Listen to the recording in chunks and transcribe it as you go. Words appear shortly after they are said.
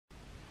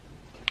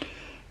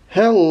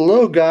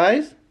Hello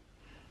guys,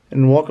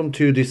 and welcome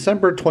to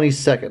December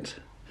 22nd.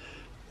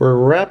 We're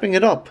wrapping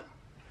it up.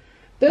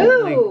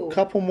 Only a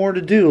couple more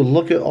to do.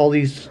 Look at all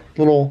these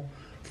little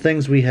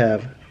things we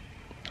have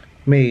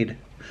made.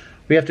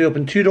 We have to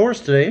open 2 doors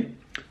today,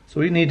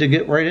 so we need to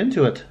get right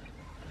into it.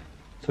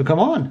 So come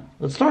on,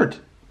 let's start.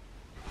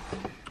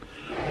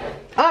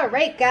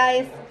 Alright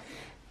guys,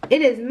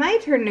 it is my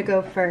turn to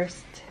go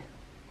first.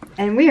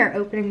 And we are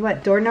opening,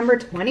 what, door number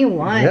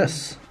 21?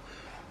 Yes.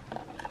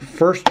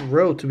 First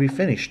row to be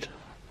finished.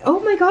 Oh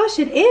my gosh,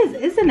 it is,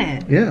 isn't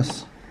it?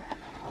 Yes.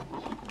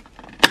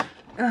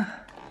 Kind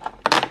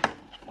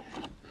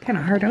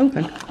of hard to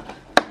open.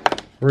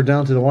 We're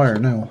down to the wire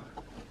now.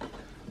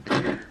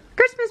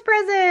 Christmas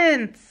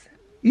presents!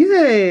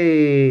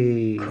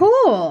 Yay!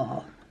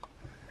 Cool!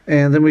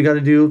 And then we got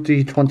to do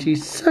the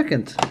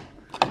 22nd.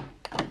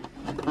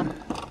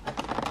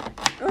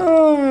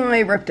 Oh, I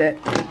ripped it.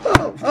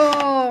 Oh,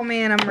 Oh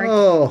man, I'm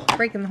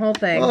breaking the whole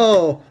thing.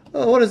 Oh,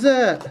 what is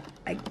that?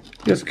 I You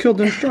just killed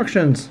the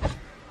instructions.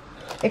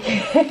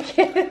 can't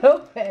get it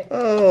open.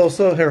 Oh,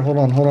 so here, hold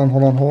on.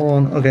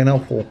 Okay, now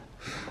pull.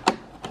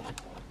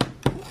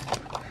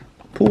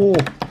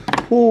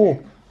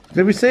 Pull.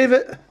 Did we save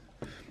it?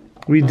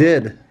 We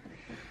did.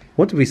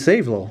 What did we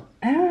save, Lo?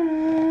 I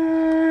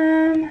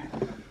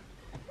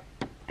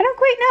don't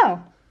quite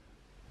know.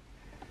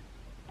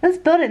 Let's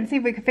build it and see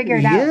if we can figure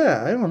it out.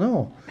 Yeah, I don't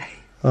know.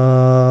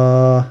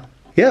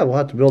 Yeah, we'll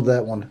have to build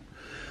that one.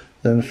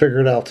 Then figure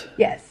it out.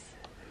 Yes.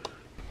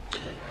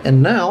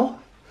 And now,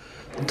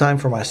 time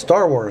for my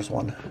Star Wars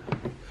one.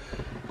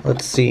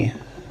 Let's see.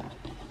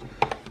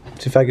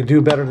 See if I could do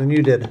better than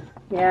you did.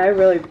 Yeah, I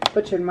really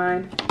butchered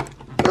mine.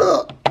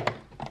 Ugh.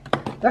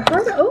 They're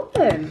hard to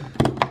open.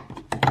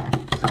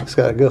 It's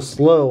gotta go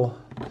slow.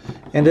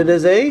 And it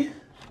is a...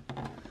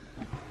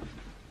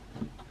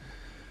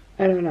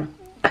 I don't know.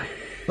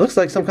 Looks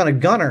like some kind of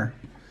gunner.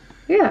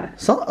 Yeah.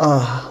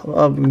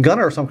 A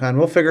gunner of some kind.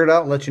 We'll figure it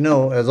out and let you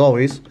know, as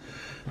always.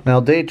 Now,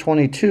 day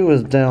 22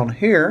 is down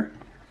here.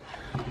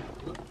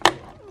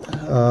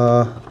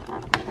 Yeah.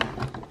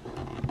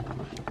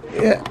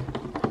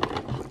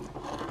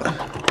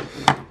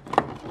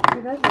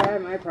 See, that's why I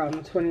have my problem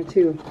with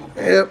 22.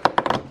 Yep.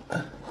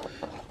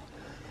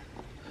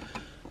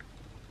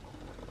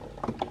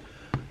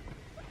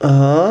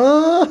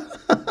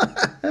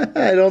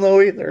 I don't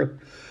know either.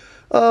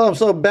 Oh, I'm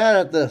so bad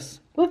at this.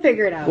 We'll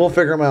figure it out. We'll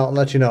figure them out and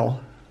let you know.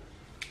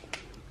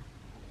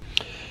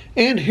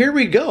 And here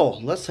we go.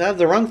 Let's have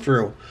the run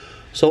through.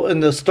 So in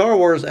the Star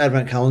Wars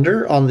Advent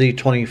Calendar on the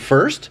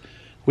 21st,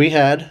 we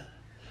had,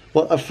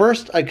 well, at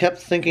first I kept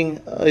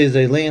thinking is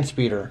a land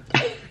speeder.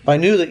 But I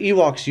knew the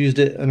Ewoks used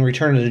it in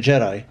Return of the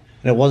Jedi, and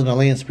it wasn't a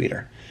land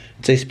speeder.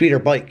 It's a speeder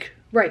bike.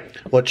 Right.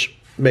 Which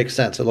makes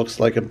sense. It looks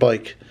like a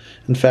bike.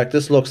 In fact,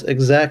 this looks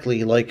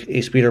exactly like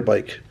a speeder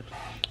bike.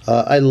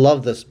 I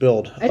love this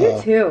build. I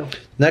do too.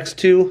 Next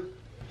to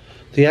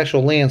the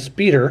actual land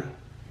speeder,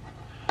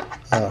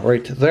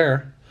 right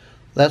there,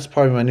 that's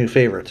probably my new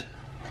favorite.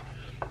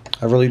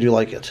 I really do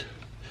like it.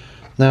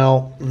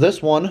 Now,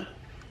 this one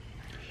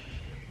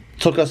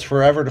took us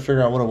forever to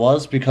figure out what it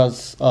was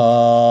because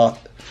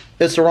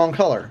it's the wrong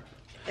color.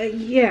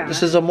 Yeah.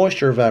 This is a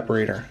moisture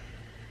evaporator.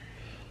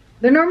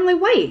 They're normally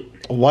white.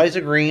 Why is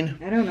it green?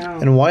 I don't know.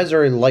 And why is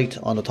there a light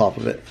on the top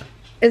of it?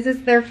 Is this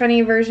their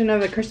funny version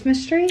of a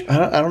Christmas tree?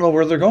 I don't know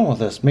where they're going with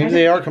this. Maybe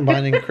they are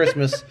combining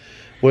Christmas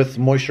with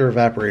moisture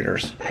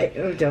evaporators. I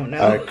don't know.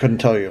 I couldn't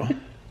tell you.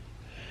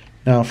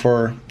 Now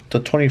for the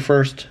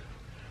 21st,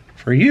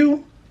 for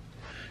you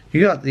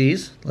got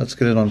these. Let's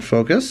get it on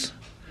focus.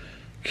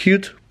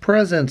 Cute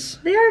presents.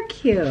 They are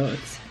cute.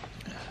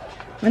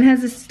 One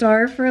has a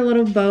star for a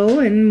little bow,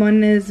 and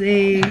one is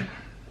a...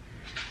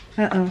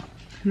 Uh-oh.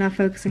 Not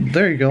focusing.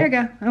 There you go. There you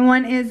go. And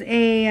one is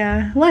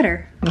a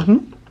letter.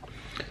 Mm-hmm.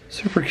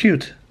 Super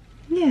cute.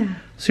 Yeah.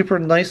 Super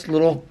nice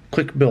little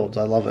quick builds.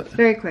 I love it.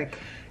 Very quick.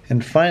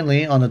 And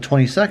finally, on the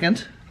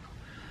 22nd,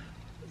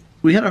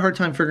 we had a hard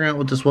time figuring out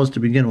what this was to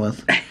begin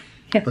with.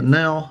 Yes. But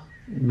now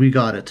we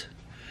got it.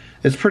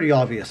 It's pretty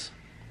obvious.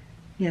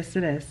 Yes,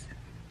 it is.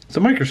 It's a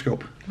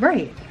microscope.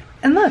 Right.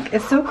 And look,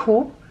 it's so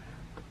cool.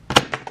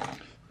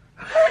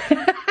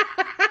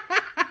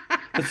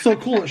 It's so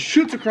cool. It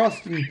shoots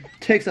across and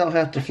takes out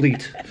half the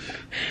fleet.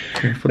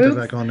 Here, put that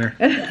back on there.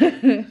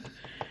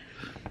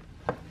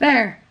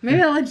 There.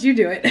 Maybe I'll let you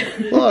do it.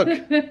 Look.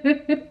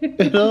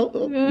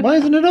 Why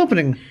isn't it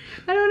opening?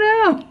 I don't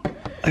know.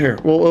 Here,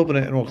 we'll open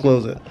it and we'll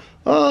close it.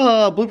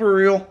 Ah, blooper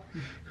reel.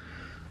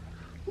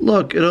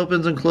 Look, it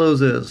opens and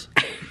closes.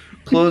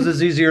 Close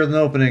is easier than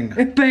opening.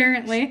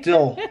 Apparently.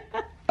 Still,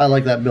 I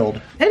like that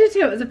build. I do too.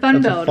 It was a fun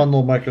build. That's a fun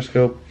little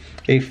microscope.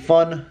 A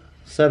fun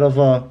set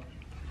of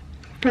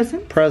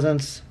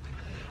presents.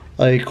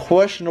 A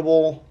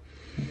questionable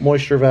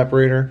moisture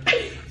evaporator.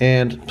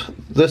 And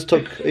this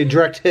took a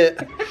direct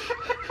hit.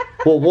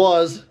 What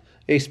was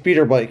a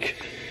speeder bike.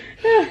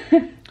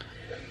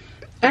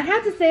 I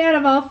have to say, out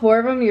of all 4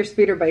 of them, your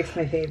speeder bike's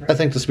my favorite. I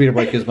think the speeder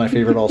bike is my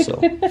favorite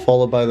also,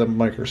 followed by the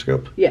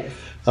microscope. Yes.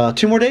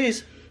 2 more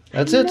days.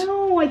 That's it.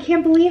 No, I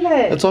can't believe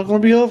it. It's all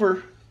going to be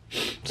over.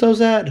 So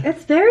sad.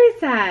 It's very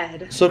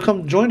sad. So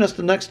come join us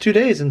the next 2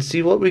 days and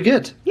see what we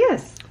get.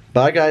 Yes.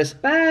 Bye, guys.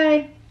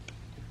 Bye.